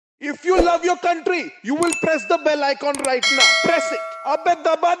If you love your country, you will press the bell icon right now. Press it. अबे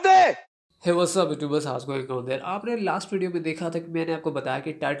दबा दे. Hey what's up YouTubers, house going on their. आपने last video में देखा था कि मैंने आपको बताया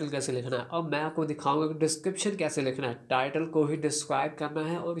कि टाइटल कैसे लिखना है। अब मैं आपको दिखाऊंगा कि डिस्क्रिप्शन कैसे लिखना है। टाइटल को ही डिस्क्राइब करना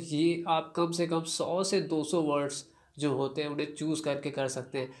है और ये आप कम से कम 100 से 200 वर्ड्स जो होते हैं उन्हें चूज़ करके कर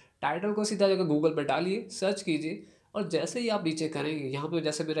सकते हैं। टाइटल को सीधा जगह गूगल पर डालिए, सर्च कीजिए और जैसे ही आप नीचे करेंगे यहाँ पे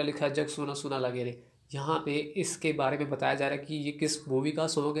जैसे मेरा लिखा है जग सुना सुना लगे रे, यहाँ पे इसके बारे में बताया जा रहा है कि ये किस मूवी का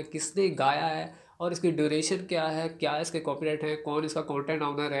सॉन्ग है, किसने गाया है और इसकी ड्यूरेशन क्या है, क्या इसके कॉपीराइट है, कौन इसका कंटेंट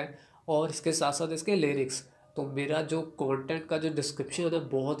ऑनर है और इसके साथ साथ इसके लिरिक्स। तो मेरा जो कंटेंट का जो डिस्क्रिप्शन है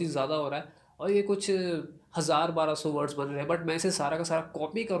बहुत ही ज़्यादा हो रहा है और ये कुछ 1000-1200 वर्ड्स बन रहे हैं, बट मैं इसे सारा का सारा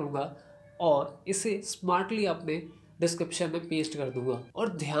कॉपी करूँगा और इसे स्मार्टली अपने डिस्क्रिप्शन में पेस्ट कर दूंगा।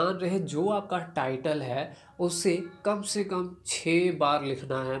 और ध्यान रहे जो आपका टाइटल है उसे कम से कम 6 बार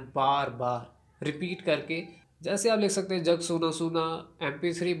लिखना है, बार बार रिपीट करके। जैसे आप लिख सकते हैं जग सुना सुना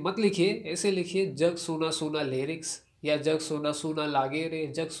MP3 मत लिखिए, ऐसे लिखिए जग सुना सुना लिरिक्स या जग सुना सुना लागे रे,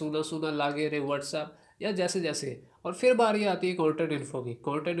 जग सुना सुना लागे रे व्हाट्सएप या जैसे जैसे। और फिर बारी आती है कंटेंट इन्फो की।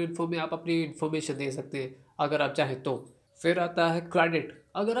 कंटेंट इन्फो में आप अपनी इन्फॉर्मेशन दे सकते हैं अगर आप चाहें तो। फिर आता है क्रेडिट।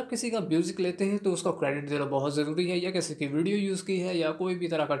 अगर आप किसी का म्यूज़िक लेते हैं तो उसका क्रेडिट देना बहुत ज़रूरी है, या किसी की वीडियो यूज़ की है या कोई भी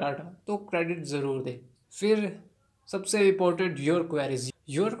तरह का डाटा तो क्रेडिट ज़रूर दें। फिर सबसे important your queries.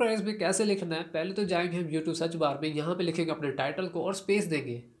 Your queries में कैसे लिखना है, पहले तो जाएंगे हम यूट्यूब सर्च बार में, यहाँ पे लिखेंगे अपने टाइटल को और स्पेस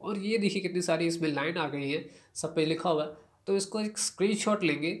देंगे और ये देखिए कितनी सारी इसमें लाइन आ गई है, सब पे लिखा हुआ है। तो इसको एक स्क्रीनशॉट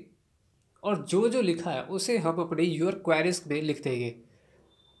लेंगे और जो जो लिखा है उसे हम अपने योर क्वेरीज में लिख देंगे।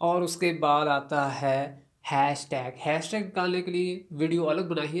 और उसके बाद आता है हैशटैग। हैशटैग निकालने के लिए वीडियो अलग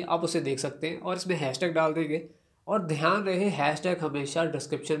बनाई है, आप उसे देख सकते हैं और इसमें हैशटैग डाल देंगे। और ध्यान रहे हैशटैग हमेशा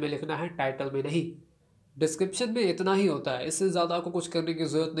डिस्क्रिप्शन में लिखना है, टाइटल में नहीं। डिस्क्रिप्शन में इतना ही होता है, इससे ज़्यादा आपको कुछ करने की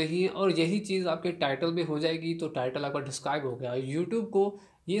ज़रूरत नहीं है और यही चीज़ आपके टाइटल में हो जाएगी तो टाइटल आपका डिस्क्राइब हो गया। यूट्यूब को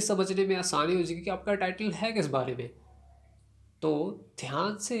ये समझने में आसानी हो जाएगी कि आपका टाइटल है किस बारे में। तो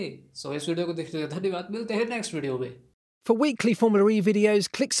ध्यान से इस वीडियो को देखने का धन्यवाद। मिलते हैं नेक्स्ट वीडियो में। For weekly Formula E videos,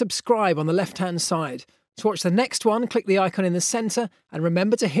 click subscribe on the left-hand side. To watch the next one, click the icon in the centre and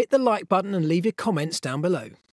remember to hit the like button and leave your comments down below.